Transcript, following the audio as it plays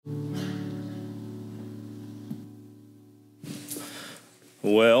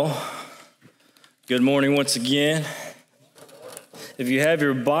Well, good morning once again. If you have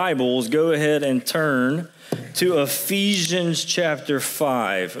your Bibles, go ahead and turn to Ephesians chapter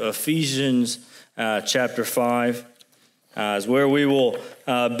 5. Ephesians chapter 5 is where we will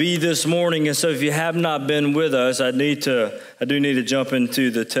be this morning. And so if you have not been with us, I do need to jump into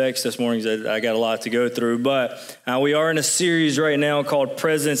the text this morning because I got a lot to go through. But we are in a series right now called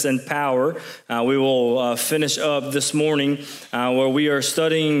Presence and Power. We will finish up this morning where we are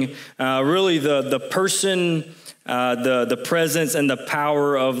studying really the person, the presence and the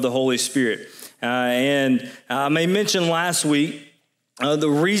power of the Holy Spirit. And I may mention last week the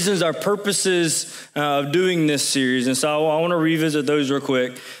reasons, our purposes of doing this series. And so I want to revisit those real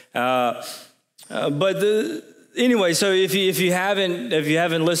quick. Anyway, so if you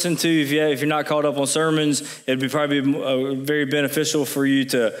haven't listened to, if you're not caught up on sermons, it'd be probably very beneficial for you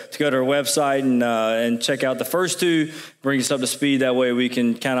to go to our website and check out the first two, bring us up to speed. That way we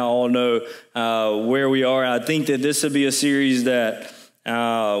can kind of all know where we are. And I think that this would be a series that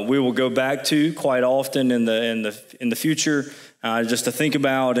we will go back to quite often in the future. Just to think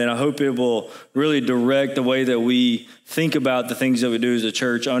about, and I hope it will really direct the way that we think about the things that we do as a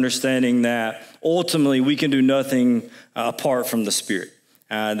church, understanding that ultimately we can do nothing apart from the Spirit.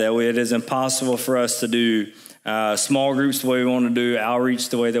 That way it is impossible for us to do small groups the way we want to do, outreach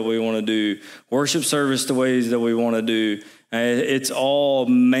the way that we want to do, worship service the ways that we want to do. It's all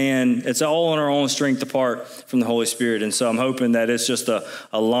on our own strength apart from the Holy Spirit. And so I'm hoping that it's just a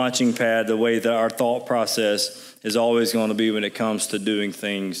launching pad, the way that our thought process is always going to be when it comes to doing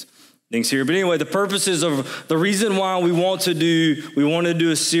things here. But anyway, the purposes of the reason why we want to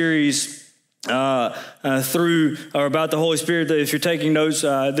do a series through or about the Holy Spirit. If you're taking notes,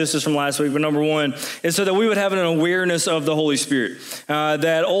 this is from last week, but number one is so that we would have an awareness of the Holy Spirit.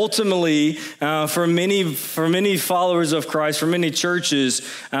 That ultimately, for many followers of Christ, for many churches,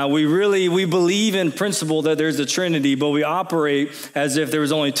 we believe in principle that there's a Trinity, but we operate as if there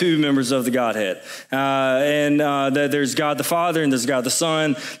was only two members of the Godhead, and that there's God the Father and there's God the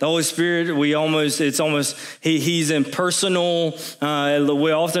Son. The Holy Spirit, he's impersonal.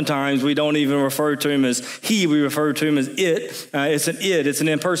 Oftentimes we don't even refer to him as he, we refer to him as it. It's an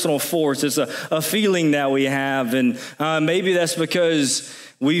impersonal force. It's a feeling that we have. And maybe that's because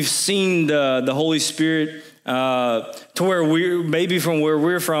we've seen the Holy Spirit to where maybe from where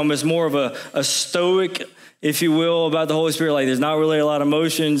we're from, it's more of a stoic, if you will, about the Holy Spirit. Like there's not really a lot of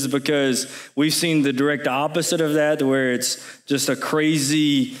emotions, because we've seen the direct opposite of that, where it's just a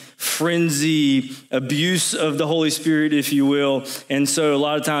crazy frenzy abuse of the Holy Spirit, if you will. And so a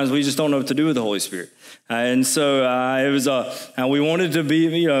lot of times we just don't know what to do with the Holy Spirit. And so we wanted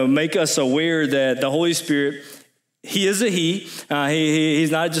to make us aware that the Holy Spirit, he is a he.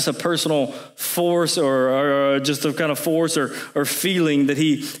 He's not just a personal force or just a kind of force or feeling. That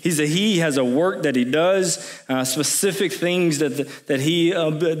he's a he. He has a work that he does, specific things that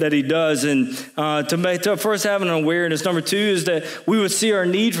he does. And to first have an awareness. Number two is that we would see our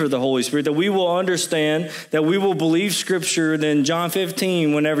need for the Holy Spirit. That we will understand, that we will believe Scripture. Then John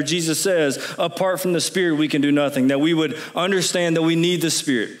 15, whenever Jesus says, "Apart from the Spirit, we can do nothing." That we would understand that we need the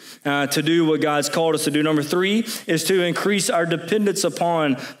Spirit to do what God's called us to do. Number three is to increase our dependence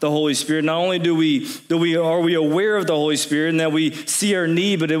upon the Holy Spirit. Not only are we aware of the Holy Spirit and that we see our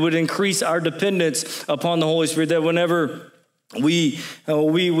need, but it would increase our dependence upon the Holy Spirit. That whenever we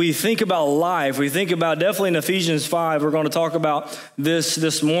think about life, we think about, definitely in Ephesians 5, we're going to talk about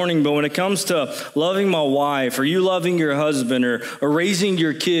this morning, but when it comes to loving my wife, or you loving your husband, or raising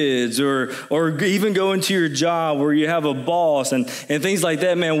your kids, or even going to your job where you have a boss and things like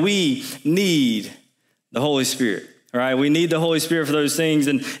that, man, we need the Holy Spirit. All right, we need the Holy Spirit for those things.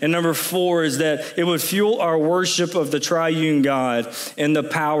 And number four is that it would fuel our worship of the triune God and the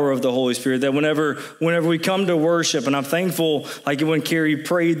power of the Holy Spirit. That whenever we come to worship, and I'm thankful, like when Carrie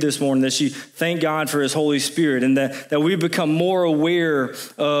prayed this morning, that she thanked God for his Holy Spirit, and that we become more aware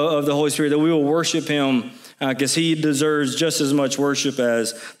of the Holy Spirit, that we will worship him because he deserves just as much worship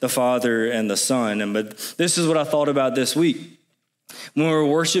as the Father and the Son. But this is what I thought about this week. When we're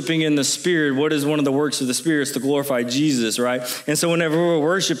worshiping in the Spirit, what is one of the works of the Spirit? It's to glorify Jesus, right? And so whenever we're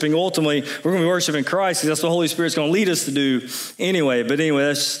worshiping, ultimately, we're going to be worshiping Christ, because that's what the Holy Spirit's going to lead us to do anyway. But anyway,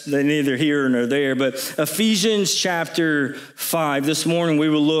 that's neither here nor there. But Ephesians chapter 5, this morning we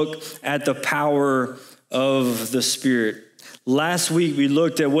will look at the power of the Spirit. Last week, we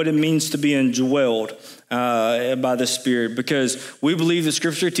looked at what it means to be indwelled by the Spirit, because we believe the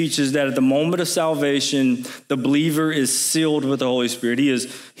Scripture teaches that at the moment of salvation, the believer is sealed with the Holy Spirit.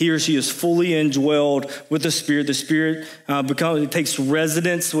 He or she is fully indwelled with the Spirit. The Spirit takes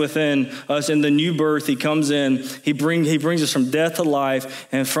residence within us in the new birth. He comes in. He brings us from death to life,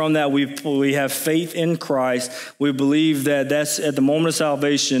 and from that we have faith in Christ. We believe that that's at the moment of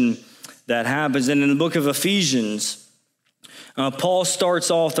salvation that happens. And in the book of Ephesians, Paul starts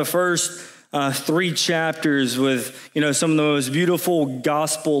off the first 3 chapters with, some of the most beautiful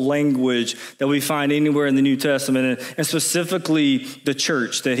gospel language that we find anywhere in the New Testament, and specifically the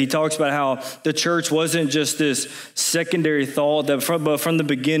church, that he talks about how the church wasn't just this secondary thought, but from the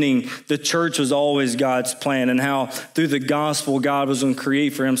beginning, the church was always God's plan, and how through the gospel, God was going to create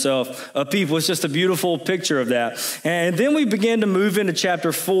for himself a people. It's just a beautiful picture of that. And then we begin to move into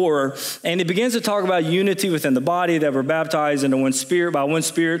chapter 4, and it begins to talk about unity within the body, that we're baptized into one spirit, by one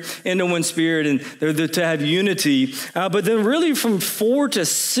spirit, into one spirit, and to have unity. But then really from 4 to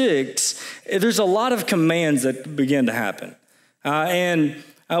 6, there's a lot of commands that begin to happen. And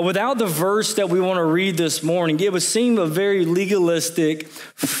without the verse that we want to read this morning, it would seem a very legalistic,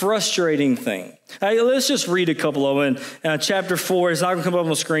 frustrating thing. Let's just read a couple of them. Chapter 4, it's not going to come up on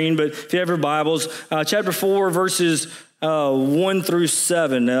the screen, but if you have your Bibles, chapter 4, verses 1 through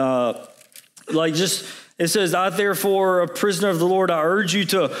 7, it says, I therefore, a prisoner of the Lord, I urge you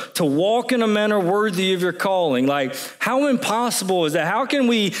to walk in a manner worthy of your calling. Like, how impossible is that? How can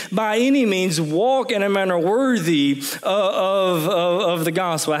we, by any means, walk in a manner worthy of the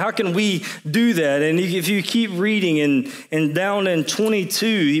gospel? How can we do that? And if you keep reading, and down in 22,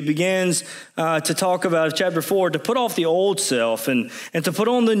 he begins to talk about, chapter 4, to put off the old self and to put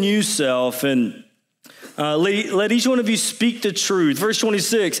on the new self, and let each one of you speak the truth. Verse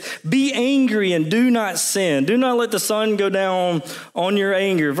 26, be angry and do not sin. Do not let the sun go down on your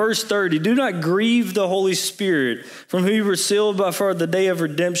anger. Verse 30, do not grieve the Holy Spirit, from whom you were sealed by for the day of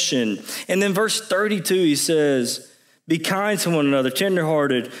redemption. And then verse 32, he says, be kind to one another,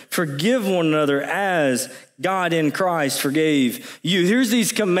 tenderhearted, forgive one another as God in Christ forgave you. Here's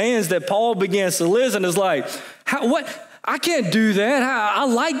these commands that Paul begins to list, and is like, what? I can't do that. I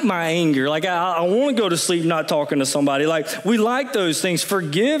like my anger. Like, I want to go to sleep not talking to somebody. Like, we like those things.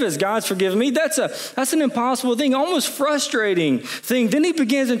 Forgive as God's forgiven me. That's an impossible thing, almost frustrating thing. Then he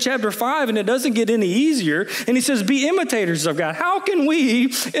begins in chapter 5, and it doesn't get any easier. And he says, be imitators of God. How can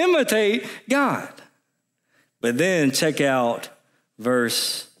we imitate God? But then check out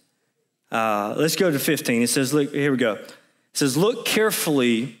verse, let's go to 15. It says, look, here we go. It says, look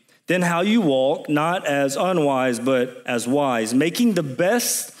carefully then how you walk, not as unwise, but as wise, making the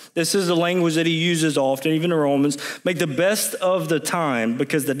best. This is the language that he uses often, even in Romans. Make the best of the time,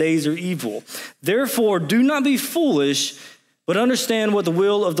 because the days are evil. Therefore, do not be foolish, but understand what the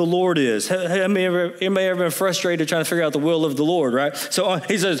will of the Lord is. Anybody ever been frustrated trying to figure out the will of the Lord, right? So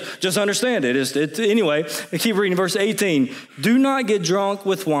he says, just understand it. Anyway, keep reading verse 18. Do not get drunk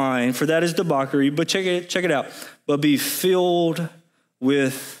with wine, for that is debauchery. But check it out. But be filled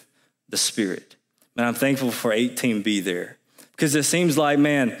with the Spirit. And I'm thankful for 18b there, because it seems like,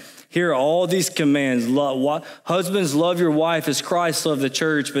 man, here are all these commands. Husbands, love your wife as Christ loved the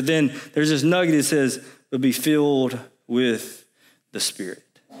church. But then there's this nugget that says, but be filled with the Spirit.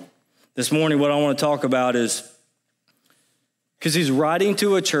 This morning, what I want to talk about is, because he's writing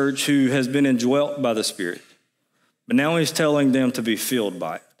to a church who has been indwelt by the Spirit, but now he's telling them to be filled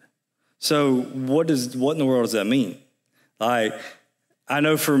by it. So what in the world does that mean? Like, I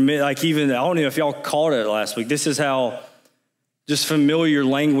know for me, like, even, I don't know if y'all caught it last week. This is how just familiar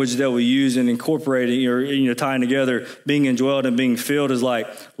language that we use in incorporating or, tying together being indwelt and being filled is like,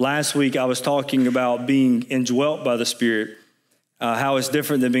 last week I was talking about being indwelt by the Spirit, how it's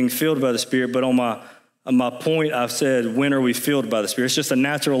different than being filled by the Spirit. But on my point, I've said, when are we filled by the Spirit? It's just a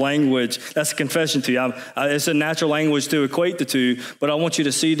natural language. That's a confession to you. It's a natural language to equate the two. But I want you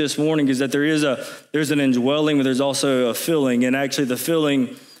to see this morning is that there's an indwelling, but there's also a filling. And actually the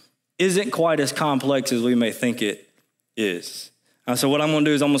filling isn't quite as complex as we may think it is. So what I'm going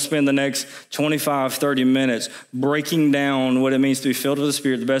to do is I'm going to spend the next 25, 30 minutes breaking down what it means to be filled with the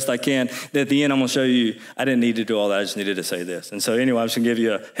Spirit the best I can. Then at the end, I'm going to show you I didn't need to do all that. I just needed to say this. And so anyway, I'm just going to give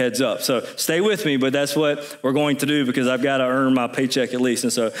you a heads up. So stay with me, but that's what we're going to do, because I've got to earn my paycheck at least.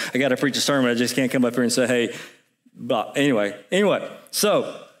 And so I got to preach a sermon. I just can't come up here and say, hey, but anyway.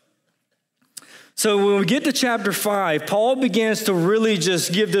 So So when we get to chapter 5, Paul begins to really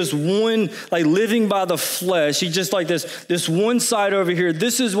just give this one, like living by the flesh. He just like this one side over here.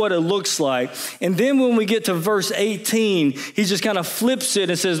 This is what it looks like. And then when we get to verse 18, he just kind of flips it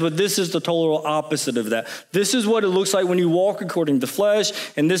and says, but this is the total opposite of that. This is what it looks like when you walk according to the flesh.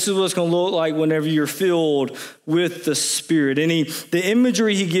 And this is what it's going to look like whenever you're filled with the Spirit. And the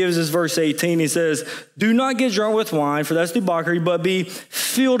imagery he gives is verse 18. He says, do not get drunk with wine, for that's debauchery, but be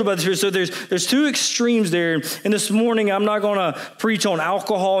filled by the Spirit. So there's two extremes there. And this morning, I'm not going to preach on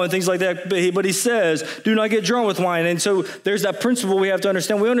alcohol and things like that, but he says, do not get drunk with wine. And so there's that principle we have to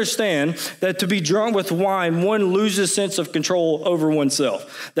understand. We understand that to be drunk with wine, one loses sense of control over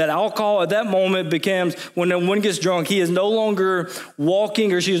oneself. That alcohol at that moment becomes, when one gets drunk, he is no longer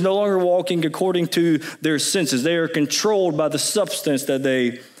walking, or she is no longer walking according to their senses. They are controlled by the substance that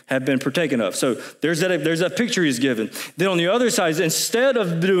they have been partaken of. So there's that picture he's given. Then on the other side, instead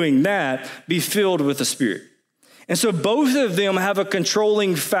of doing that, be filled with the Spirit. And so both of them have a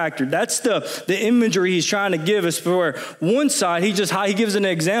controlling factor. That's the imagery he's trying to give us. For one side, he gives an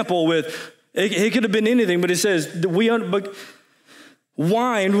example with, it could have been anything, but it says,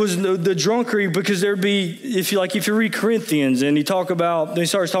 wine was the drunkery, because there'd be, if you read Corinthians and he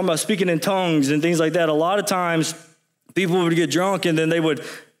starts talking about speaking in tongues and things like that, a lot of times people would get drunk and then they would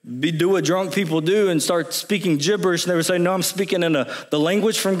do what drunk people do and start speaking gibberish, and they would say, no, I'm speaking in the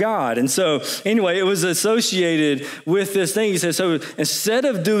language from God. And so anyway, it was associated with this thing. He said, so instead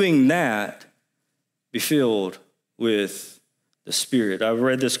of doing that, be filled with the Spirit. I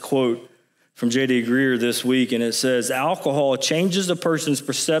read this quote from J.D. Greear this week, and it says, alcohol changes a person's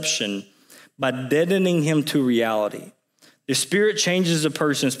perception by deadening him to reality. The Spirit changes a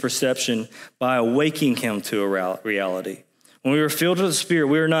person's perception by awaking him to a reality. When we are filled with the Spirit,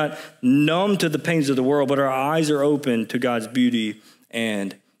 we are not numb to the pains of the world, but our eyes are open to God's beauty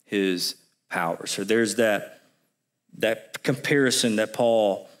and his power. So there's that comparison that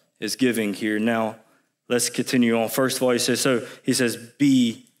Paul is giving here. Now, let's continue on. First of all, he says,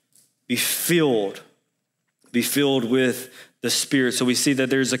 be filled. Be filled with the Spirit. So we see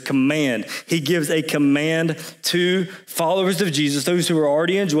that there's a command. He gives a command to followers of Jesus, those who are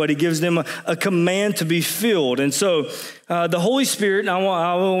already enjoyed. He gives them a command to be filled. And so the Holy Spirit, and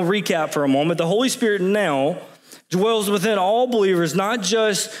I will recap for a moment. The Holy Spirit now dwells within all believers, not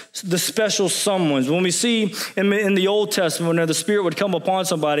just the special someones. When we see in the Old Testament, when the Spirit would come upon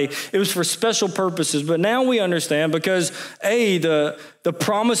somebody, it was for special purposes. But now we understand, because the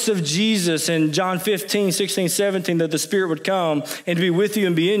promise of Jesus in John 15, 16, 17, that the Spirit would come and be with you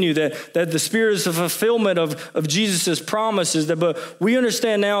and be in you, that the Spirit is the fulfillment of Jesus' promises. But we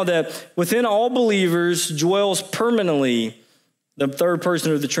understand now that within all believers dwells permanently the third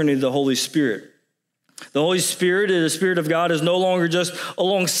person of the Trinity, the Holy Spirit. The Holy Spirit, the Spirit of God, is no longer just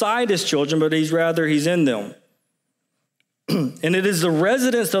alongside his children, but he's in them. And it is the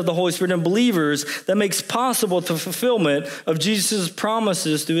residence of the Holy Spirit in believers that makes possible the fulfillment of Jesus'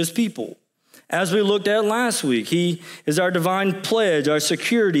 promises to his people. As we looked at last week, he is our divine pledge, our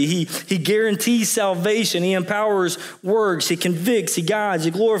security. He guarantees salvation. He empowers works. He convicts. He guides.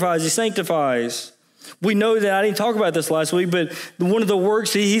 He glorifies. He sanctifies. We know that, I didn't talk about this last week, but one of the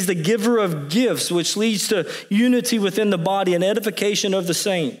works, he's the giver of gifts, which leads to unity within the body and edification of the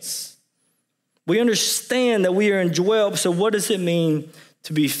saints. We understand that we are indwelt, so what does it mean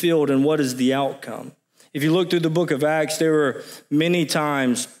to be filled, and what is the outcome? If you look through the book of Acts, there were many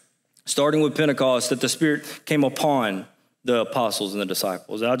times, starting with Pentecost, that the Spirit came upon the apostles and the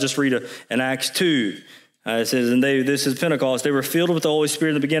disciples. I'll just read in Acts 2. It says, this is Pentecost. They were filled with the Holy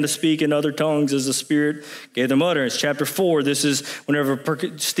Spirit and began to speak in other tongues as the Spirit gave them utterance. Chapter 4, this is whenever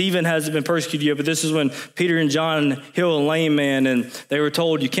Stephen has been persecuted yet, but this is when Peter and John heal a lame man, and they were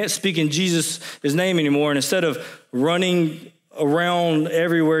told, you can't speak in Jesus' name anymore. And instead of running around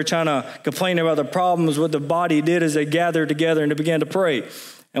everywhere trying to complain about the problems, what the body did is they gathered together and they began to pray.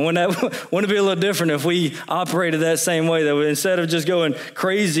 And wouldn't it be a little different if we operated that same way, that instead of just going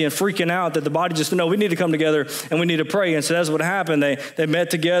crazy and freaking out, that the body just, no, we need to come together and we need to pray. And so that's what happened. They met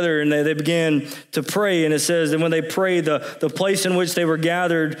together and they began to pray. And it says that when they prayed, the place in which they were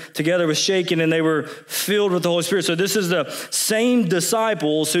gathered together was shaken and they were filled with the Holy Spirit. So this is the same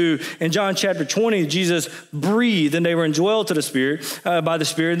disciples who in John chapter 20, Jesus breathed and they were indwelled to the Spirit, by the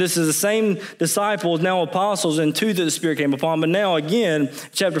Spirit. This is the same disciples, now apostles, and two that the Spirit came upon. But now again,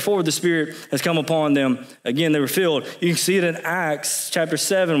 chapter 4, the Spirit has come upon them. Again, they were filled. You can see it in Acts chapter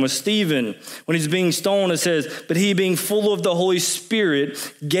 7 with Stephen. When he's being stoned, it says, but he being full of the Holy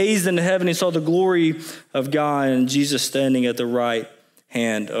Spirit gazed into heaven and saw the glory of God and Jesus standing at the right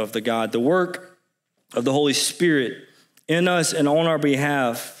hand of the God. The work of the Holy Spirit in us and on our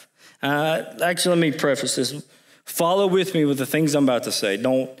behalf Actually, let me preface this. Follow with me with the things I'm about to say.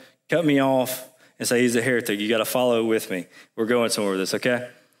 Don't cut me off and say he's a heretic. You got to follow with me. We're going somewhere with this, okay?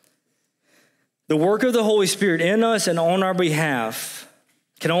 The work of the Holy Spirit in us and on our behalf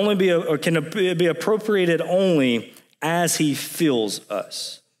can be appropriated only as he fills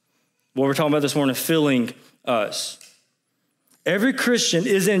us. What we're talking about this morning, filling us. Every Christian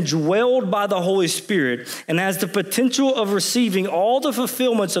is indwelled by the Holy Spirit and has the potential of receiving all the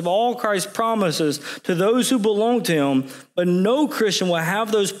fulfillments of all Christ's promises to those who belong to him, but no Christian will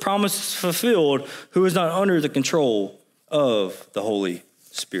have those promises fulfilled who is not under the control of the Holy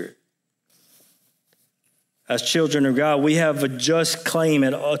Spirit. As children of God, we have a just claim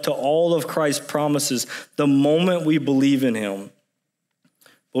to all of Christ's promises the moment we believe in him.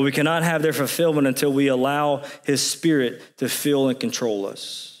 But we cannot have their fulfillment until we allow his Spirit to fill and control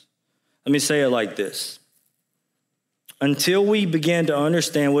us. Let me say it like this. Until we begin to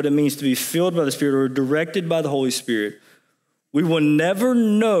understand what it means to be filled by the Spirit or directed by the Holy Spirit, we will never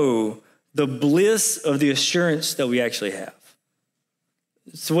know the bliss of the assurance that we actually have.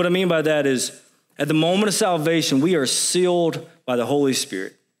 So what I mean by that is, at the moment of salvation, we are sealed by the Holy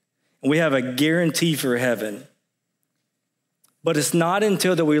Spirit, and we have a guarantee for heaven. But it's not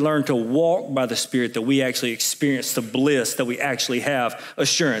until that we learn to walk by the Spirit that we actually experience the bliss that we actually have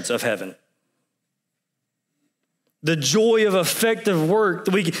assurance of heaven. The joy of effective work,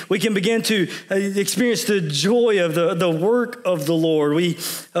 we can begin to experience the joy of the work of the Lord,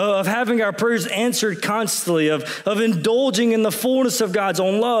 of having our prayers answered constantly, of indulging in the fullness of God's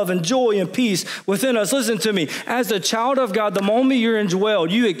own love and joy and peace within us. Listen to me, as a child of God, the moment you're indwelled,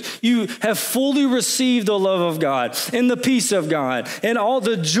 you have fully received the love of God and the peace of God and all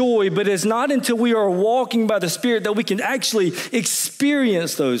the joy, but it's not until we are walking by the Spirit that we can actually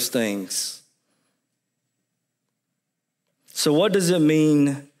experience those things. So what does it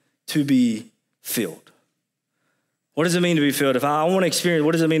mean to be filled? What does it mean to be filled? If I want to experience,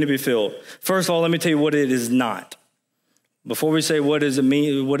 what does it mean to be filled? First of all, let me tell you what it is not. Before we say what does it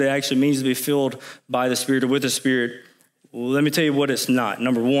mean, what it actually means to be filled by the Spirit or with the Spirit, let me tell you what it's not.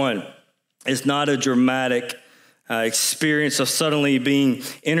 Number one, it's not a dramatic experience of suddenly being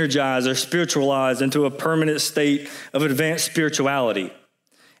energized or spiritualized into a permanent state of advanced spirituality.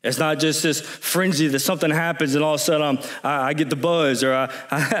 It's not just this frenzy that something happens and all of a sudden I get the buzz or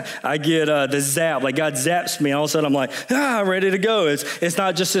I get the zap, like God zaps me and all of a sudden I'm like, I'm ready to go. It's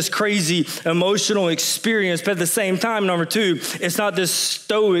not just this crazy emotional experience, but at the same time, number two, it's not this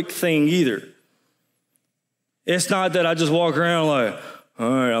stoic thing either. It's not that I just walk around like, all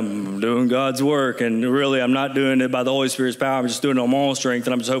right, I'm doing God's work, and really I'm not doing it by the Holy Spirit's power. I'm just doing it on my own strength,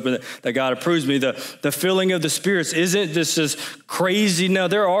 and I'm just hoping that God approves me. The filling of the spirits isn't just this crazy. Now,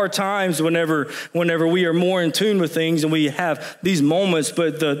 there are times whenever we are more in tune with things and we have these moments,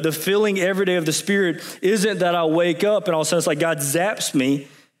 but the filling every day of the Spirit isn't that I wake up and all of a sudden it's like God zaps me.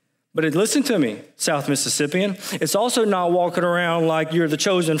 But listen to me, South Mississippian. It's also not walking around like you're the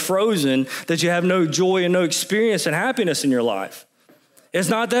chosen frozen, that you have no joy and no experience and happiness in your life. It's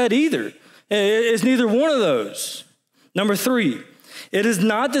not that either. It's neither one of those. Number three, it is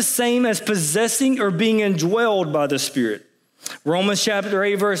not the same as possessing or being indwelled by the Spirit. Romans chapter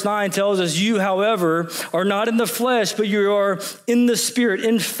 8, verse 9 tells us, you, however, are not in the flesh, but you are in the Spirit.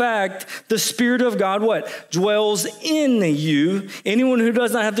 In fact, the Spirit of God, what? Dwells in you. Anyone who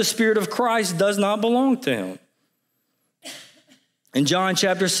does not have the Spirit of Christ does not belong to him. In John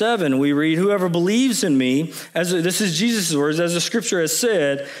chapter 7, we read, whoever believes in me, this is Jesus' words, as the scripture has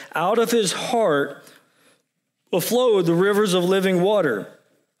said, out of his heart will flow the rivers of living water.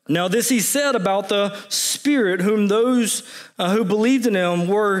 Now this he said about the Spirit, whom those who believed in him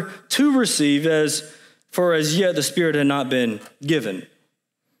were to receive, for as yet the Spirit had not been given.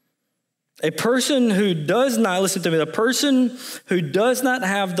 A person who does not, listen to me, the person who does not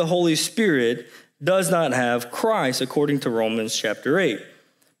have the Holy Spirit does not have Christ, according to Romans chapter 8.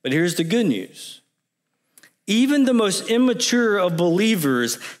 But here's the good news. Even the most immature of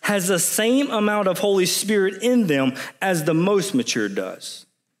believers has the same amount of Holy Spirit in them as the most mature does.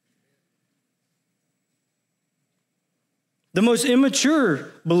 The most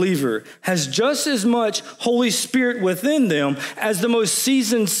immature believer has just as much Holy Spirit within them as the most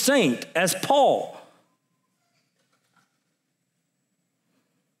seasoned saint, as Paul.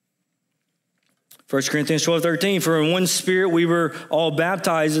 1 Corinthians 12:13, for in one Spirit we were all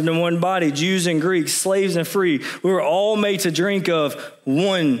baptized into one body, Jews and Greeks, slaves and free. We were all made to drink of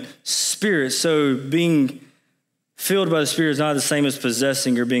one Spirit. So being filled by the Spirit is not the same as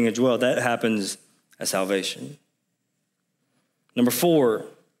possessing or being indwelled. That happens at salvation. Number four,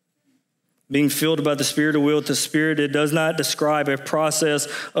 Being filled by the Spirit or will to Spirit, it does not describe a process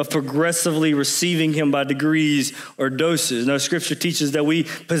of progressively receiving him by degrees or doses. No, Scripture teaches that we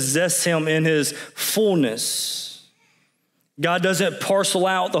possess him in his fullness. God doesn't parcel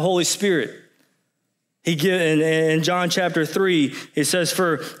out the Holy Spirit. In John chapter 3, it says,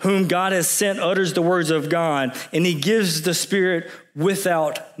 for whom God has sent utters the words of God, and he gives the Spirit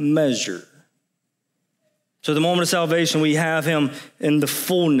without measure. So the moment of salvation, we have him in the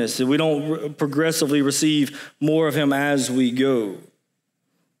fullness. We don't progressively receive more of him as we go.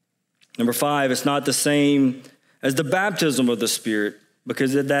 Number 5, it's not the same as the baptism of the Spirit,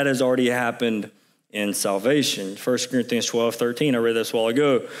 because that has already happened in salvation. 1 Corinthians 12:13, I read this a while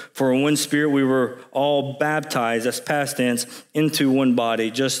ago. For in one Spirit we were all baptized, that's past tense, into one body,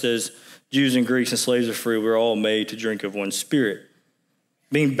 just as Jews and Greeks and slaves are free, we're all made to drink of one Spirit.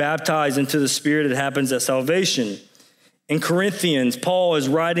 Being baptized into the Spirit, it happens at salvation. In Corinthians, Paul is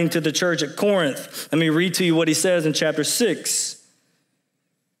writing to the church at Corinth. Let me read to you what he says in chapter 6.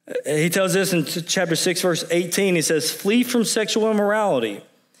 He tells this in chapter 6, verse 18. He says, flee from sexual immorality.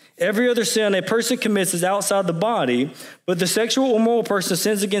 Every other sin a person commits is outside the body, but the sexual immoral person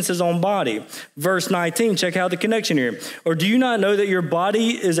sins against his own body. Verse 19, check out the connection here. Or do you not know that your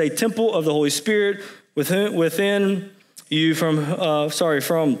body is a temple of the Holy Spirit within you from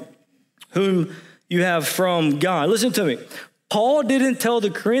whom you have from God? Listen to me. Paul didn't tell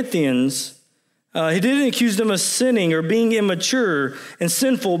the Corinthians, he didn't accuse them of sinning or being immature and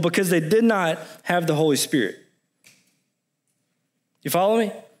sinful because they did not have the Holy Spirit. You follow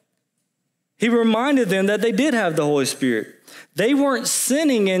me? He reminded them that they did have the Holy Spirit. They weren't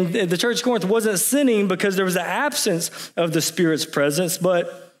sinning, and the church of Corinth wasn't sinning because there was an absence of the Spirit's presence,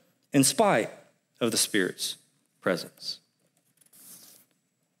 but in spite of the Spirit's presence.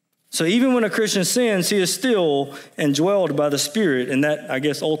 So even when a Christian sins, he is still indwelled by the Spirit, and that, I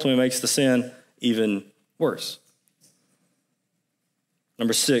guess, ultimately makes the sin even worse.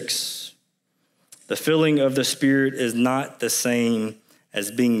 Number 6, the filling of the Spirit is not the same as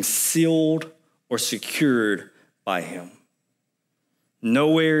being sealed or secured by him.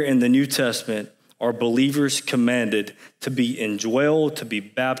 Nowhere in the New Testament are believers commanded to be indwelled, to be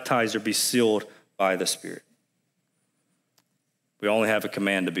baptized, or be sealed by the Spirit. We only have a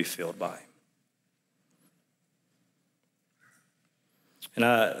command to be filled by him. And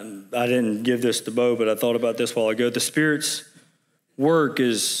I didn't give this to Bo, but I thought about this a while ago. The Spirit's work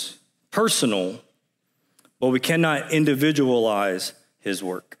is personal, but we cannot individualize his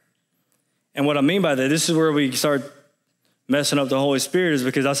work. And what I mean by that, this is where we start messing up the Holy Spirit, is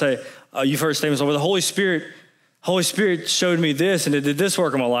because I say, you've heard statements over the Holy Spirit showed me this and it did this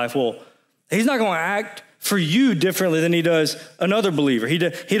work in my life. Well, he's not going to act for you differently than he does another believer. He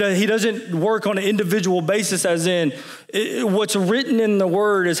doesn't work on an individual basis, as in what's written in the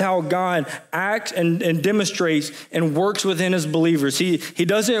word is how God acts and demonstrates and works within his believers. He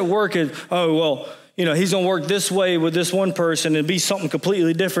doesn't work as, he's going to work this way with this one person and be something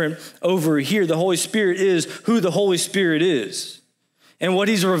completely different over here. The Holy Spirit is who the Holy Spirit is. And what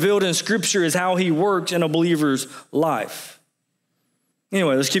he's revealed in Scripture is how he works in a believer's life.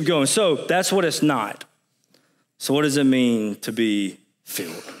 Anyway, let's keep going. So that's what it's not. So what does it mean to be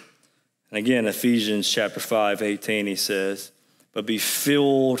filled? And again, Ephesians chapter 5:18, he says, but be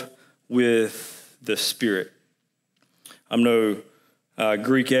filled with the Spirit. I'm no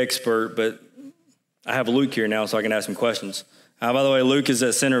Greek expert, but I have Luke here now so I can ask him questions. By the way, Luke is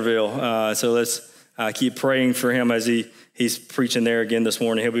at Centerville, so let's keep praying for him as he's preaching there again this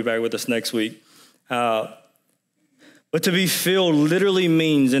morning. He'll be back with us next week. But to be filled literally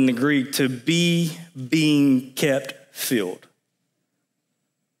means in the Greek to be being kept filled.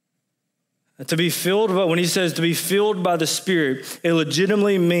 To be filled, but when he says to be filled by the Spirit, it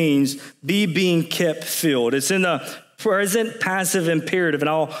legitimately means be being kept filled. It's in the present passive imperative, and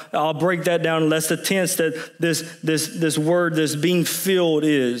I'll break that down. That's the tense that this word, this being filled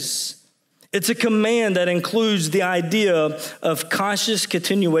is. It's a command that includes the idea of conscious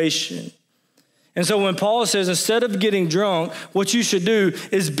continuation. And so when Paul says, instead of getting drunk, what you should do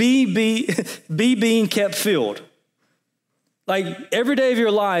is be being kept filled. Like every day of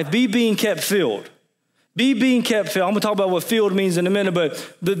your life, be being kept filled. Be being kept filled. I'm going to talk about what filled means in a minute,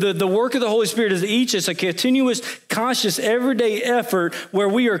 but the work of the Holy Spirit is it's a continuous, conscious, everyday effort where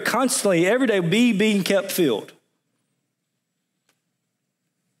we are constantly, every day, being kept filled.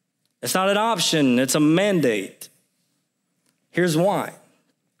 It's not an option. It's a mandate. Here's why.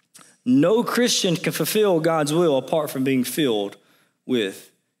 No Christian can fulfill God's will apart from being filled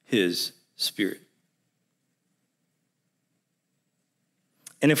with his Spirit.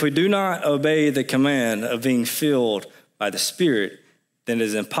 And if we do not obey the command of being filled by the Spirit, then it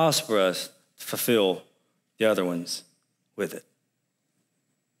is impossible for us to fulfill the other ones with it.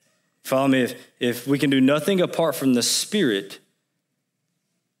 Follow me, if we can do nothing apart from the Spirit,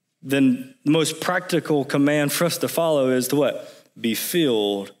 then the most practical command for us to follow is to what? Be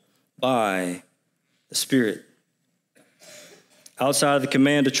filled by the Spirit. Outside of the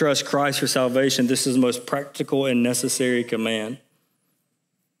command to trust Christ for salvation, this is the most practical and necessary command.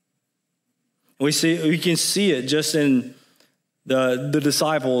 We can see it just in the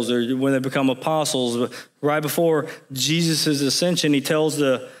disciples, or when they become apostles. Right before Jesus' ascension, he tells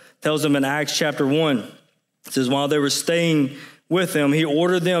them in Acts chapter 1, it says, while they were staying with him, he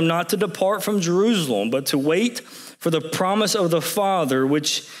ordered them not to depart from Jerusalem, but to wait for the promise of the Father,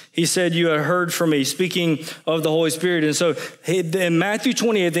 which he said you had heard from me, speaking of the Holy Spirit. And so in Matthew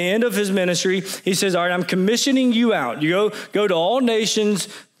 20, at the end of his ministry, he says, all right, I'm commissioning you out. You go to all nations,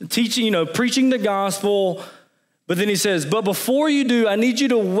 teaching, preaching the gospel. But then he says, but before you do, I need you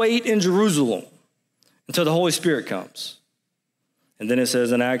to wait in Jerusalem until the Holy Spirit comes. And then it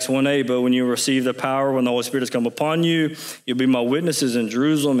says in Acts 1:8, but when you receive the power, when the Holy Spirit has come upon you, you'll be my witnesses in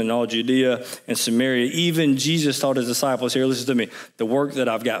Jerusalem and all Judea and Samaria. Even Jesus taught his disciples, here, listen to me, the work that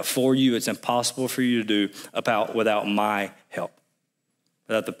I've got for you, it's impossible for you to do without my help,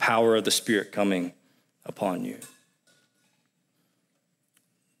 without the power of the Spirit coming upon you.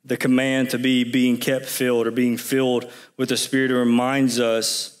 The command to be being kept filled or being filled with the Spirit reminds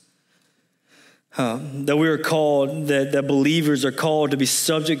us that we are called, that believers are called to be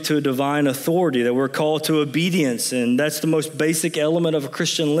subject to a divine authority, that we're called to obedience, and that's the most basic element of a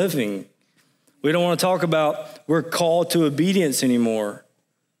Christian living. We don't want to talk about we're called to obedience anymore.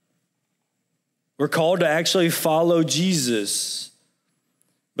 We're called to actually follow Jesus,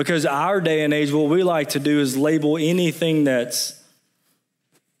 because our day and age, what we like to do is label anything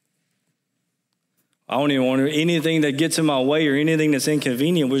I don't even want anything that gets in my way or anything that's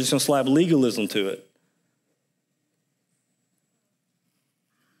inconvenient. We're just going to slap legalism to it.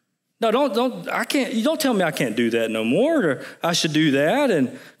 No, don't tell me I can't do that no more, or I should do that,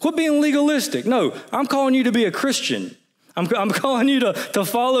 and quit being legalistic. No, I'm calling you to be a Christian. I'm calling you to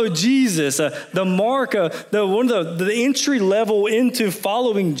follow Jesus. The mark, one of the entry level into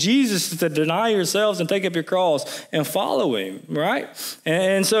following Jesus is to deny yourselves and take up your cross and follow him, right?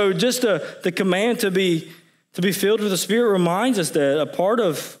 And so just the command to be filled with the Spirit reminds us that a part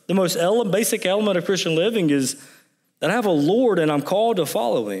of the most basic element of Christian living is that I have a Lord and I'm called to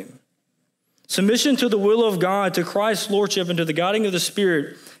follow him. Submission to the will of God, to Christ's lordship, and to the guiding of the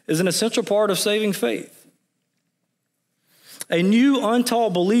Spirit is an essential part of saving faith. A new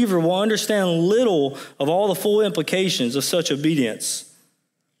untaught believer will understand little of all the full implications of such obedience.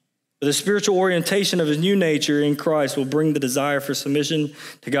 But the spiritual orientation of his new nature in Christ will bring the desire for submission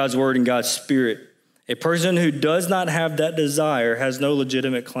to God's word and God's Spirit. A person who does not have that desire has no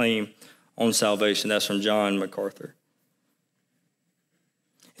legitimate claim on salvation. That's from John MacArthur.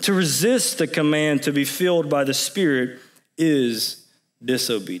 To resist the command to be filled by the Spirit is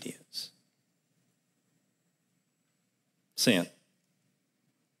disobedience. Sin.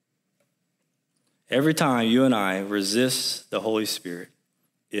 Every time you and I resist the Holy Spirit,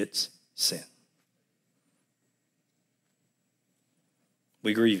 it's sin.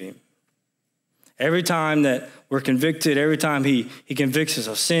 We grieve him. Every time that we're convicted, every time he convicts us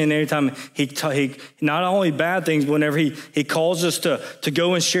of sin, every time he not only bad things, but whenever he calls us to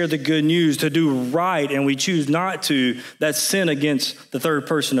go and share the good news, to do right, and we choose not to, that's sin against the third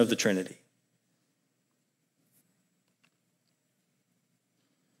person of the Trinity.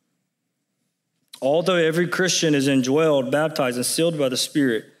 Although every Christian is indwelled, baptized, and sealed by the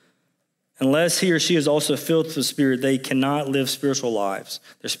Spirit, unless he or she is also filled with the Spirit, they cannot live spiritual lives.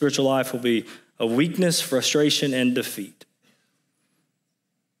 Their spiritual life will be of weakness, frustration, and defeat.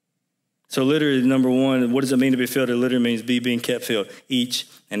 So literally, number one, what does it mean to be filled? It literally means being kept filled each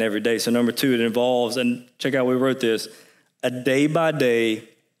and every day. So number two, it involves, and check out, we wrote this, a day by day,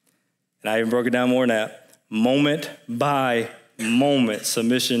 and I even broke it down more than that, moment by moment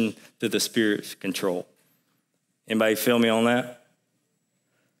submission to the Spirit's control. Anybody feel me on that?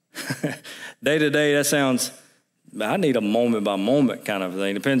 Day to day, that sounds, I need a moment by moment kind of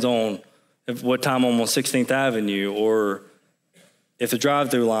thing. Depends on what time I'm on 16th Avenue, or if the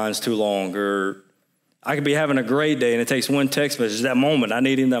drive-through line's too long, or I could be having a great day and it takes one text message. That moment, I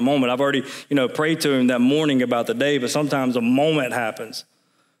need him that moment. I've already, prayed to him that morning about the day, but sometimes a moment happens.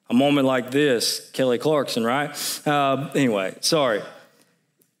 A moment like this, Kelly Clarkson, right? Anyway, sorry.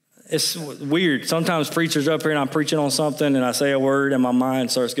 It's weird. Sometimes preachers up here and I'm preaching on something and I say a word and my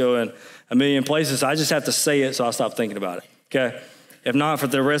mind starts going a million places. I just have to say it so I stop thinking about it, okay? If not, for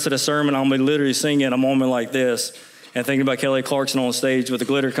the rest of the sermon, I'm going to be literally singing a moment like this. and thinking about Kelly Clarkson on stage with the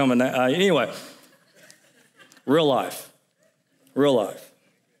glitter coming. Anyway, real life.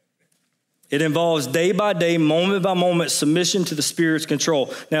 It involves day by day, moment by moment submission to the Spirit's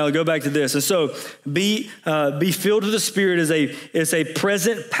control. Now go back to this. And so be filled with the Spirit is a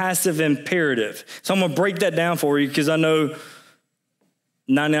present passive imperative. So I'm going to break that down for you because I know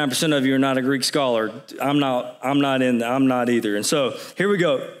 99% of you are not a Greek scholar. I'm not either. And so here we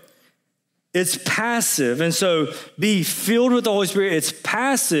go. It's passive. And so be filled with the Holy Spirit. It's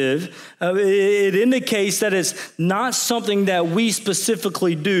passive. It indicates that it's not something that we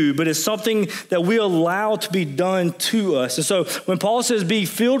specifically do, but it's something that we allow to be done to us. And so when Paul says be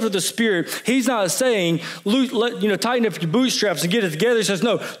filled with the Spirit, he's not saying, tighten up your bootstraps and get it together. He says,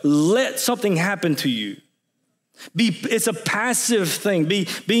 no, let something happen to you. It's a passive thing.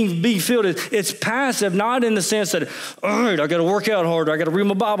 Being filled. It's passive, not in the sense that, all right, I got to work out harder. I got to read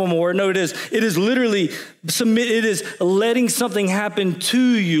my Bible more. No, it is literally submit. It is letting something happen to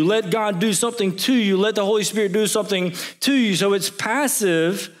you. Let God do something to you. Let the Holy Spirit do something to you. So it's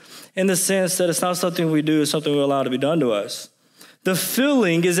passive in the sense that it's not something we do. It's something we allow to be done to us. The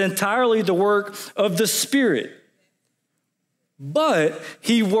filling is entirely the work of the Spirit, but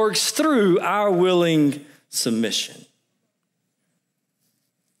He works through our willing submission.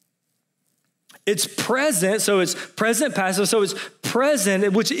 It's present, so it's present passive, so it's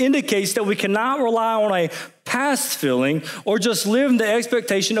present, which indicates that we cannot rely on a past feeling or just live in the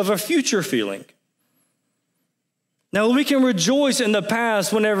expectation of a future feeling. Now, we can rejoice in the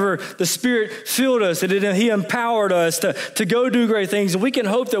past whenever the Spirit filled us and He empowered us to go do great things. And we can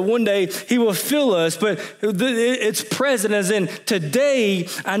hope that one day He will fill us, but it's present as in today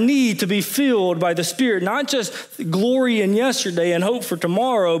I need to be filled by the Spirit, not just glory in yesterday and hope for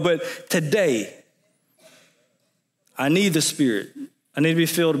tomorrow, but today. I need the Spirit. I need to be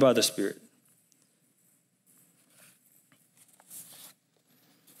filled by the Spirit.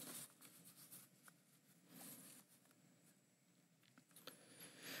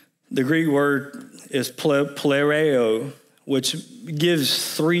 The Greek word is plereo, which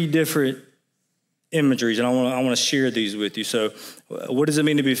gives three different imageries, and I want to share these with you. So what does it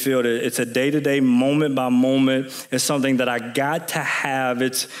mean to be filled? It's a day-to-day, moment by moment. It's something that I got to have.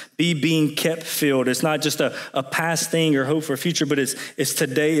 It's being kept filled. It's not just a past thing or hope for a future, but it's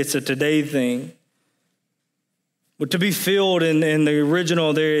today. It's a today thing. But to be filled in the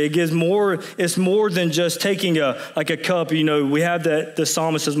original there, it gives more. It's more than just taking a cup. We have that the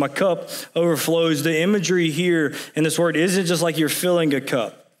psalmist says, "My cup overflows." The imagery here in this word isn't just like you're filling a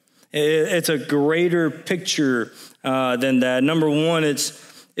cup. It's a greater picture than that. Number one, it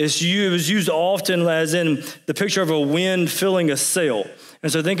was used often as in the picture of a wind filling a sail.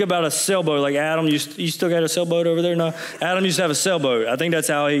 And so think about a sailboat. Like Adam, you still got a sailboat over there? No, Adam used to have a sailboat. I think that's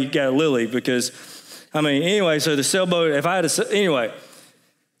how he got Lily because. Anyway, so the sailboat,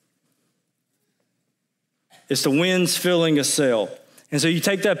 it's the winds filling a sail. And so you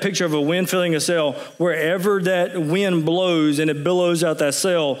take that picture of a wind filling a sail, wherever that wind blows and it billows out that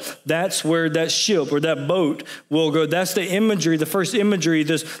sail, that's where that ship or that boat will go. That's the imagery, the first imagery,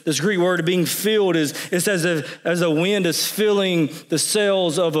 this Greek word of being filled is as the wind is filling the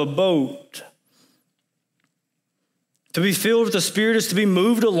sails of a boat. To be filled with the Spirit is to be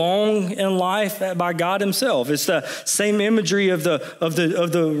moved along in life by God Himself. It's the same imagery of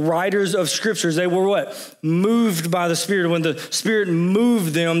the writers of Scriptures. They were what? Moved by the Spirit. When the Spirit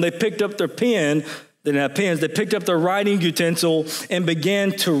moved them, they picked up their pen. They didn't have pens. They picked up their writing utensil and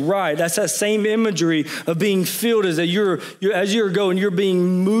began to write. That's that same imagery of being filled, is that as you're going, you're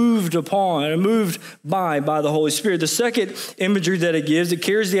being moved upon and moved by the Holy Spirit. The second imagery that it gives, it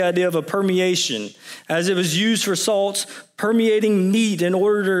carries the idea of a permeation, as it was used for salts permeating meat in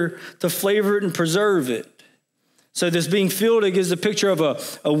order to flavor it and preserve it. So this being filled, it gives a picture of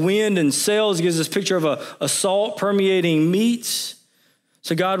a wind and sails. It gives this picture of a salt permeating meats.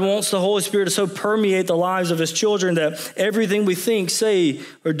 So God wants the Holy Spirit to so permeate the lives of His children that everything we think, say,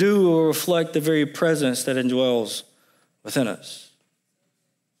 or do will reflect the very presence that indwells within us.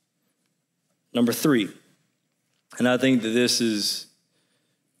 Number three, and I think that this is,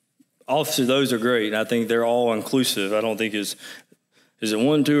 obviously those are great. I think they're all inclusive. I don't think is it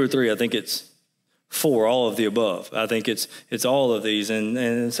 1, 2, or 3? I think it's 4, all of the above. I think it's all of these.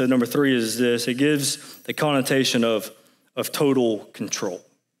 And so number 3 is this. It gives the connotation of total control.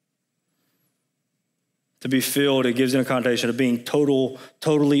 To be filled, it gives it a connotation of being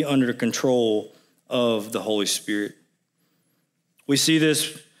totally under the control of the Holy Spirit. We see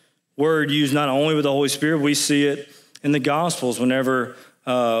this word used not only with the Holy Spirit, we see it in the Gospels whenever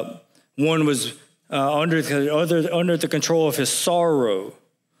one was under the control of his sorrow.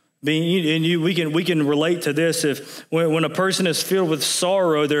 We can relate to this if when a person is filled with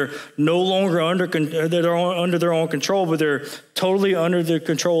sorrow, they're no longer under their own control, but they're totally under the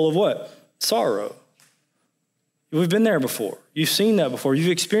control of what? Sorrow. We've been there before. You've seen that before.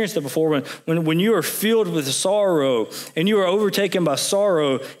 You've experienced that before. When you are filled with sorrow and you are overtaken by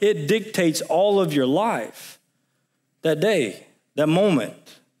sorrow, it dictates all of your life. That day, that moment.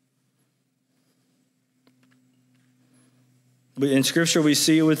 But in Scripture, we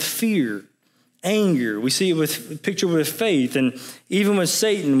see it with fear, anger. We see it pictured with faith, and even with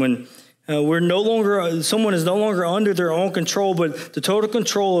Satan, when someone is no longer under their own control, but the total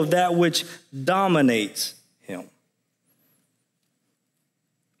control of that which dominates him.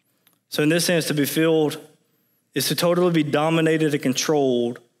 So in this sense, to be filled is to totally be dominated and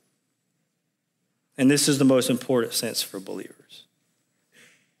controlled. And this is the most important sense for believers.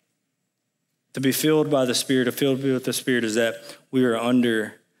 To be filled by the Spirit, to filled with the Spirit, is that we are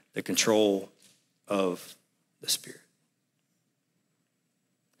under the control of the Spirit.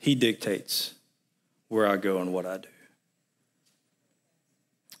 He dictates where I go and what I do.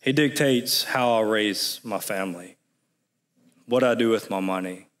 He dictates how I raise my family, what I do with my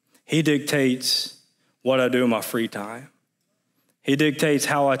money. He dictates what I do in my free time. He dictates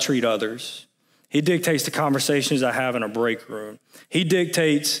how I treat others. He dictates the conversations I have in a break room. He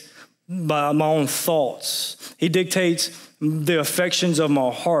dictates by my own thoughts. He dictates the affections of my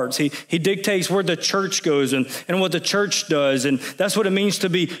heart. He dictates where the church goes and what the church does. And that's what it means to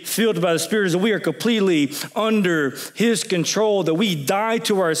be filled by the Spirit, is that we are completely under his control, that we die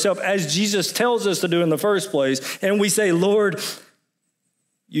to ourselves as Jesus tells us to do in the first place. And we say, Lord,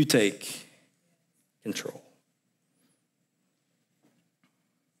 you take control.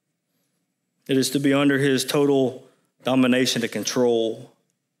 It is to be under his total domination and control.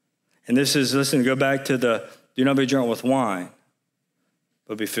 And this is, listen, go back to do not be drunk with wine,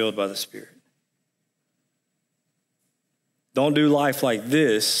 but be filled by the Spirit. Don't do life like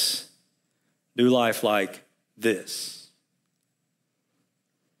this. Do life like this.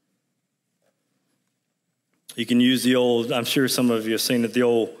 You can use the old, I'm sure some of you have seen it, the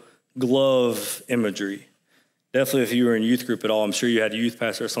old glove imagery. Definitely if you were in youth group at all, I'm sure you had a youth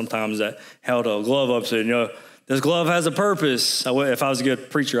pastor sometimes that held a glove up and said, this glove has a purpose. If I was a good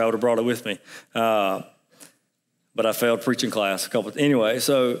preacher, I would have brought it with me. But I failed preaching class anyway,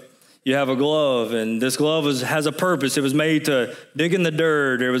 so you have a glove, and this glove has a purpose. It was made to dig in the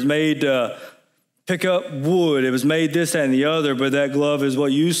dirt. It was made to pick up wood. It was made this, that, and the other, but that glove is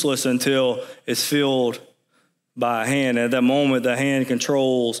useless until it's filled by a hand. And at that moment, the hand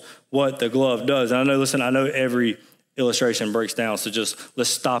controls what the glove does. And I know every illustration breaks down, so let's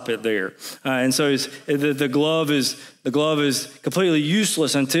stop it there. And so the glove is completely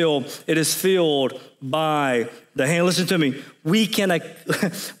useless until it is filled by the hand. Listen to me. We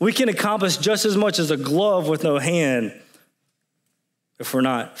can accomplish just as much as a glove with no hand if we're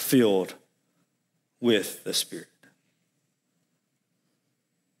not filled with the Spirit.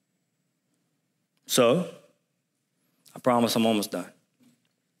 So, I promise I'm almost done.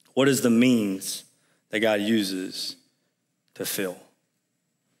 What is the means that God uses to fill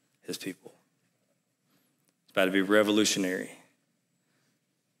his people? It's about to be revolutionary.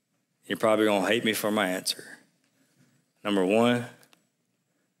 You're probably going to hate me for my answer. Number one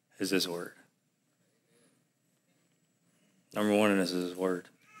is his word. Number one is his word.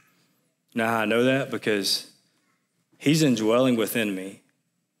 You know how I know that? Because he's indwelling within me.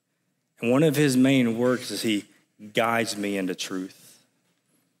 And one of his main works is he guides me into truth.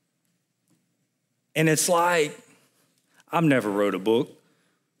 And it's like, I've never wrote a book,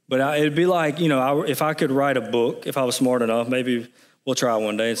 but it'd be like, if I could write a book, if I was smart enough, maybe we'll try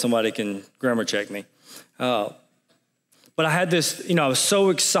one day and somebody can grammar check me. But I had this, I was so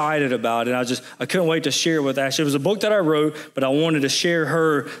excited about it. I couldn't wait to share it with Ashley. It was a book that I wrote, but I wanted to share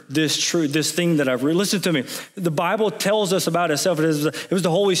her this thing that I've read. Listen to me. The Bible tells us about itself. It was the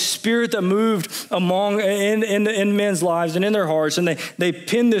Holy Spirit that moved in men's lives and in their hearts, and they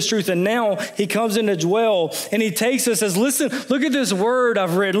pinned this truth. And now he comes in to dwell, and he takes us as, listen, look at this word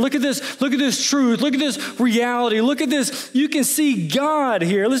I've read. Look at this truth. Look at this reality. Look at this. You can see God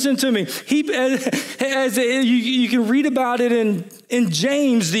here. Listen to me. You can read about it in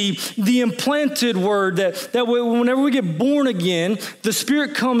James, the implanted word that whenever we get born again, the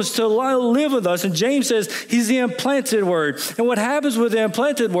Spirit comes to live with us. And James says he's the implanted word. And what happens with the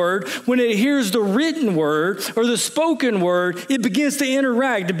implanted word, when it hears the written word or the spoken word, it begins to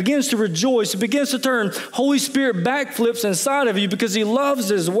interact. It begins to rejoice. It begins to turn Holy Spirit backflips inside of you because he loves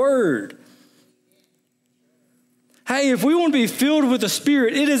his word. Hey, if we want to be filled with the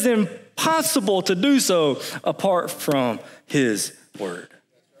Spirit, it is impossible to do so apart from his word.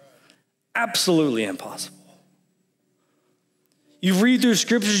 Absolutely impossible. You read through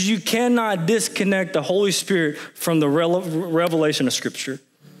scriptures, you cannot disconnect the Holy Spirit from the revelation of scripture.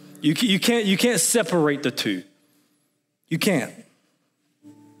 You can't separate the two. You can't.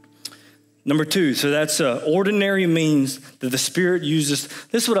 Number two, so that's ordinary means that the Spirit uses.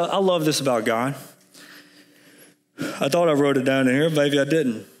 This is what I love this about God. I thought I wrote it down in here, maybe I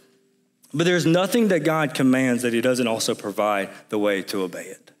didn't. But there's nothing that God commands that he doesn't also provide the way to obey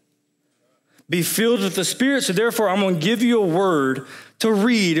it. Be filled with the Spirit, so therefore I'm going to give you a word to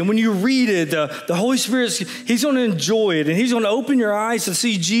read. And when you read it, the Holy Spirit, he's going to enjoy it. And he's going to open your eyes to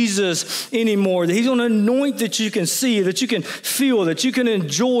see Jesus anymore. That he's going to anoint that you can see, that you can feel, that you can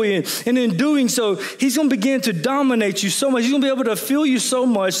enjoy it. And in doing so, he's going to begin to dominate you so much. He's going to be able to fill you so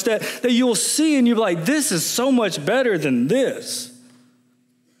much that you'll see and you'll be like, this is so much better than this.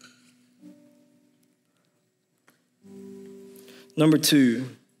 Number two,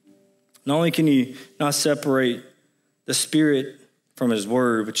 not only can you not separate the Spirit from his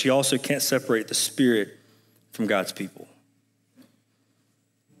word, but you also can't separate the Spirit from God's people.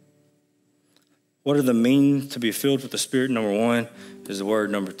 What are the means to be filled with the Spirit? Number one is the word.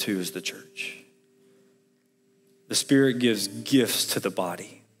 Number two is the church. The Spirit gives gifts to the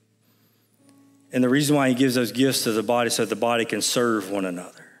body. And the reason why he gives those gifts to the body is so that the body can serve one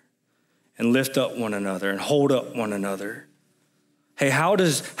another and lift up one another and hold up one another. Hey, how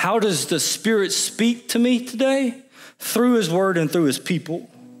does the Spirit speak to me today? Through his word and through his people.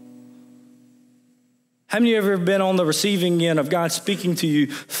 How many of you have ever been on the receiving end of God speaking to you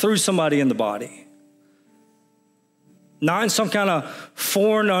through somebody in the body? Not in some kind of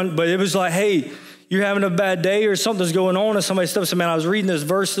foreign, but it was like, hey, you're having a bad day or something's going on, and somebody steps up, man, I was reading this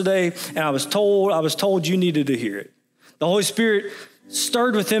verse today, and I was told you needed to hear it. The Holy Spirit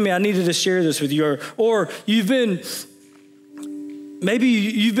stirred within me, I needed to share this with you. Or maybe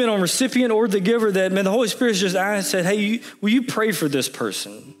you've been on recipient or the giver that, man, the Holy Spirit just asked, said, hey, will you pray for this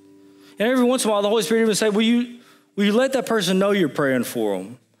person? And every once in a while, the Holy Spirit even say, will you let that person know you're praying for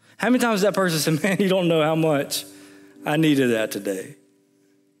them? How many times that person said, man, you don't know how much I needed that today?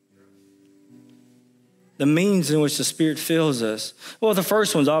 The means in which the Spirit fills us. Well, the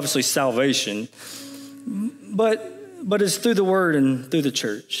first one's obviously salvation, but it's through the word and through the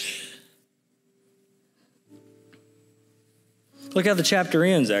church. Look how the chapter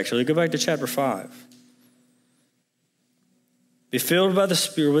ends, actually. Go back to chapter 5. Be filled by the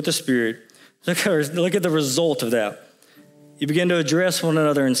Spirit, with the Spirit. Look at the result of that. You begin to address one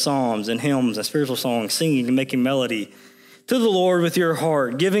another in psalms and hymns and spiritual songs, singing and making melody to the Lord with your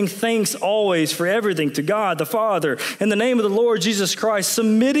heart, giving thanks always for everything to God the Father in the name of the Lord Jesus Christ,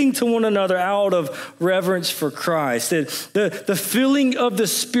 submitting to one another out of reverence for Christ. The filling of the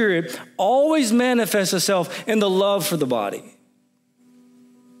Spirit always manifests itself in the love for the body.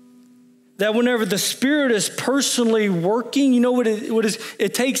 That whenever the Spirit is personally working, you know what it is?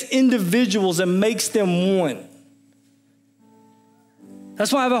 It takes individuals and makes them one.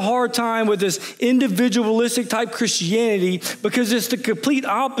 That's why I have a hard time with this individualistic type Christianity, because it's the complete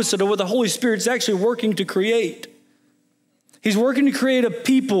opposite of what the Holy Spirit is actually working to create. He's working to create a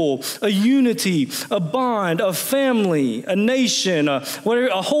people, a unity, a bond, a family, a nation, a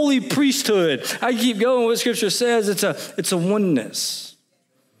holy priesthood. I keep going. What Scripture says, it's a oneness.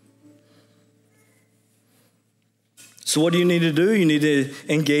 So what do you need to do? You need to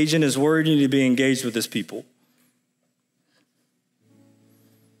engage in his word. You need to be engaged with his people.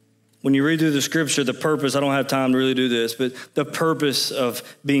 When you read through the scripture, the purpose, I don't have time to really do this, but the purpose of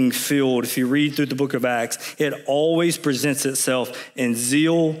being filled, if you read through the book of Acts, it always presents itself in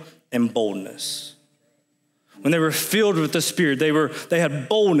zeal and boldness. When they were filled with the Spirit, they had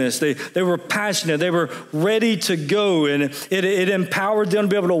boldness, they were passionate, they were ready to go, and it empowered them to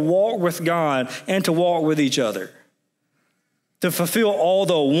be able to walk with God and to walk with each other. To fulfill all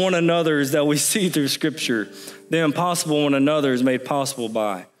the one another's that we see through Scripture. The impossible one another is made possible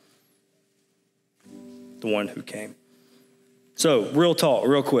by the one who came. So, real talk,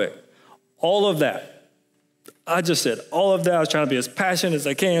 real quick. All of that, I just said all of that. I was trying to be as passionate as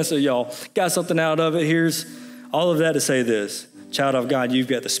I can so y'all got something out of it. Here's all of that to say this. Child of God, you've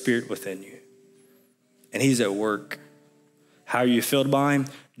got the Spirit within you. And he's at work. How are you filled by him?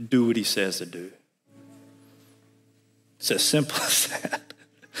 Do what he says to do. It's as simple as that.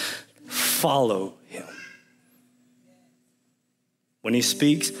 Follow him. When he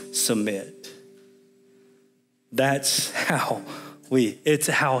speaks, submit. That's how it's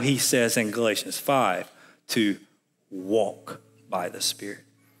how he says in Galatians 5 to walk by the Spirit.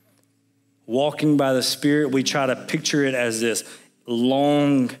 Walking by the Spirit, we try to picture it as this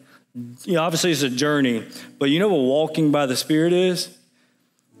long, obviously it's a journey, but you know what walking by the Spirit is?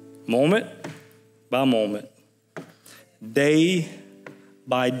 moment by moment, day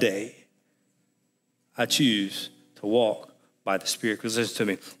by day, I choose to walk by the Spirit. Because listen to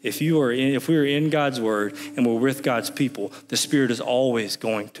me, if we are in God's word and we're with God's people, the Spirit is always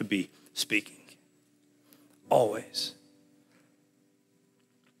going to be speaking. Always.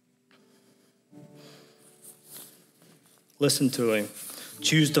 Listen to him.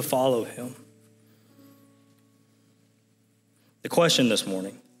 Choose to follow him. The question this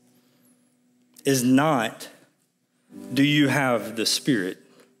morning is not, do you have the Spirit,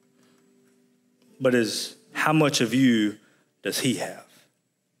 but is how much of you does he have?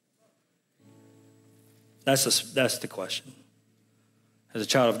 That's the question. As a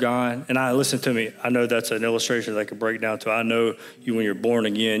child of God, and listen to me, I know that's an illustration that I could break down to. I know you, when you're born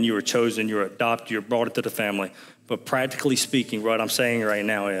again, you were chosen, you were adopted, you're brought into the family. But practically speaking, what I'm saying right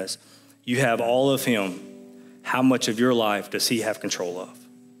now is, you have all of him. How much of your life does he have control of?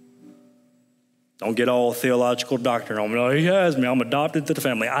 Don't get all theological doctrine on me. No, he has me. I'm adopted to the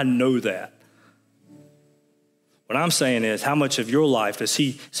family. I know that. What I'm saying is, how much of your life does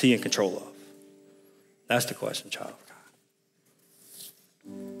he in control of? That's the question, child of God.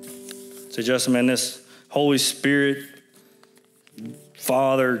 So, Justin, man, this Holy Spirit,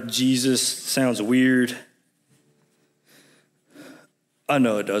 Father, Jesus, sounds weird. I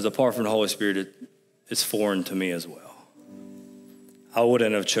know it does. Apart from the Holy Spirit, it's foreign to me as well. I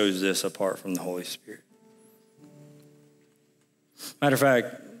wouldn't have chose this apart from the Holy Spirit. Matter of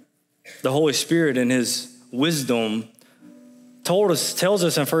fact, the Holy Spirit in his wisdom tells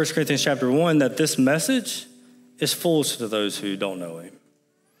us in 1 Corinthians chapter 1 that this message is foolish to those who don't know him.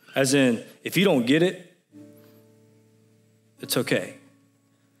 As in, if you don't get it, it's okay.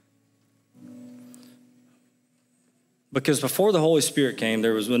 Because before the Holy Spirit came,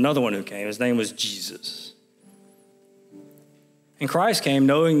 there was another one who came. His name was Jesus. And Christ came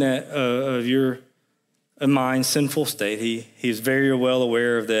knowing that of your and mine sinful state. He's very well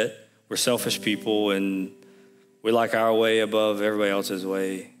aware of that we're selfish people and we like our way above everybody else's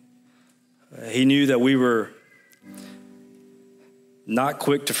way. He knew that we were not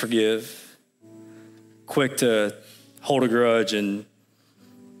quick to forgive, quick to hold a grudge, and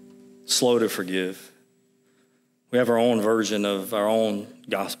slow to forgive. We have our own version of our own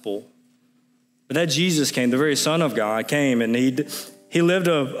gospel. But that Jesus came, the very Son of God came, and he lived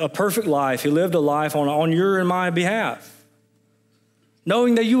a perfect life. He lived a life on your and my behalf,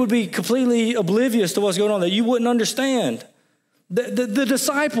 knowing that you would be completely oblivious to what's going on, that you wouldn't understand. The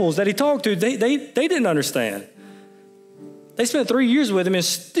disciples that he talked to, they didn't understand. They spent 3 years with him and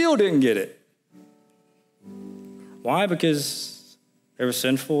still didn't get it. Why? Because they were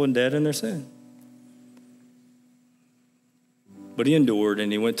sinful and dead in their sin. But he endured,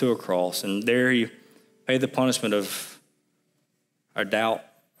 and he went to a cross, and there he paid the punishment of our doubt,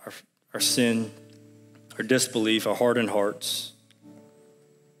 our sin, our disbelief, our hardened hearts.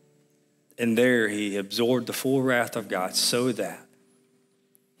 And there he absorbed the full wrath of God so that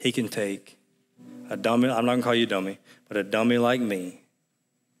he can take a dummy, I'm not going to call you dummy, but a dummy like me,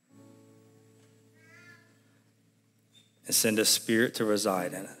 and send a Spirit to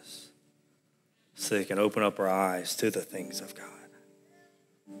reside in us so he can open up our eyes to the things of God.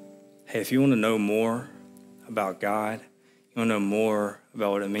 Hey, if you want to know more about God, you want to know more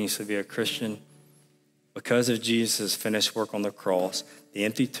about what it means to be a Christian, because of Jesus' finished work on the cross, the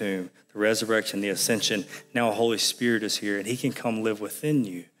empty tomb, the resurrection, the ascension, now the Holy Spirit is here, and he can come live within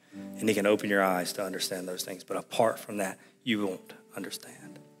you, and he can open your eyes to understand those things. But apart from that, you won't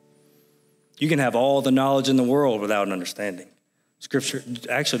understand. You can have all the knowledge in the world without an understanding. Scripture,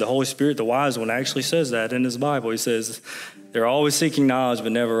 actually, the Holy Spirit, the wise one, actually says that in his Bible. He says, they're always seeking knowledge,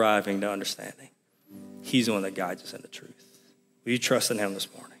 but never arriving to understanding. He's the one that guides us into truth. Will you trust in him this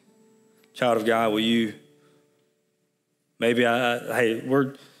morning? Child of God, will you, hey,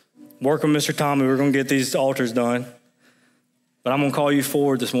 we're working with Mr. Tommy. We're going to get these altars done. But I'm going to call you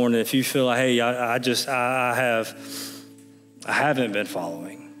forward this morning if you feel like, hey, I haven't been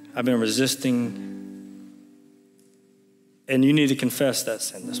following. I've been resisting. And you need to confess that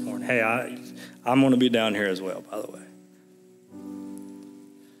sin this morning. Hey, I'm going to be down here as well, by the way.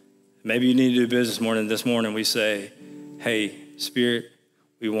 Maybe you need to do business this morning. We say, hey, Spirit,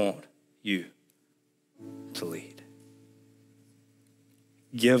 we want you to lead.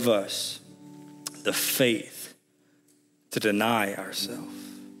 Give us the faith to deny ourselves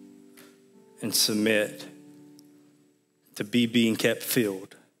and submit to being kept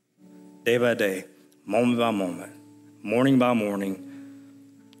filled day by day, moment by moment, morning by morning,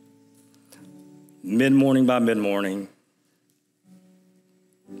 mid-morning by mid-morning,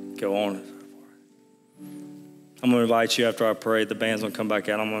 go on and so forth. I'm going to invite you after I pray. The band's going to come back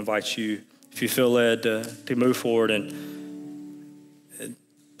out. I'm going to invite you, if you feel led, to move forward and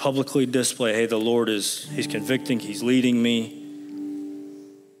publicly display, hey, the Lord He's convicting, He's leading me.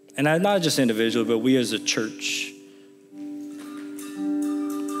 And not just individually, but we as a church.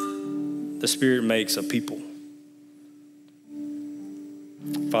 The Spirit makes a people.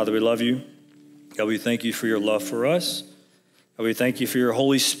 Father, we love you. God, we thank you for your love for us. God, we thank you for your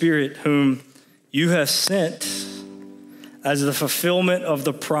Holy Spirit, whom you have sent as the fulfillment of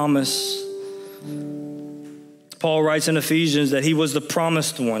the promise. Paul writes in Ephesians that he was the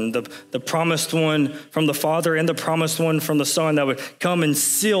promised one, the promised one from the Father and the promised one from the Son that would come and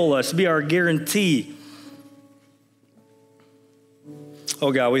seal us, be our guarantee.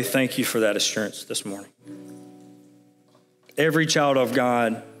 Oh God, we thank you for that assurance this morning. Every child of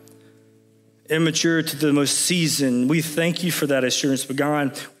God, immature to the most seasoned, we thank you for that assurance. But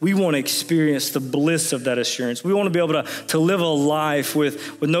God, we want to experience the bliss of that assurance. We want to be able to live a life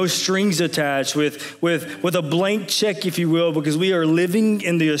with no strings attached, with a blank check, if you will, because we are living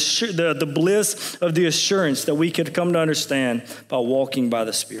in the bliss of the assurance that we could come to understand by walking by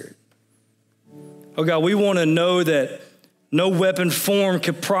the Spirit. Oh God, we want to know that no weapon formed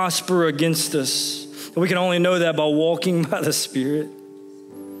could prosper against us. We can only know that by walking by the Spirit.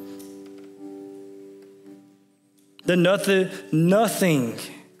 That nothing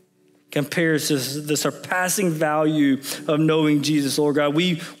compares to the surpassing value of knowing Jesus, Lord God.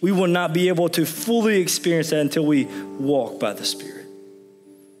 We will not be able to fully experience that until we walk by the Spirit.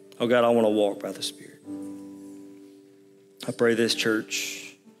 Oh God, I want to walk by the Spirit. I pray this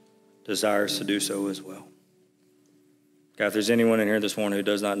church desires to do so as well. God, if there's anyone in here this morning who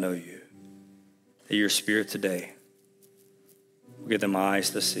does not know you, that your Spirit today will give them eyes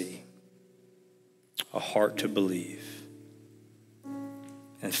to see, a heart to believe,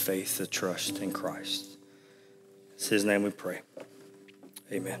 and faith to trust in Christ. It's his name we pray.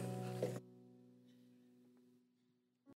 Amen.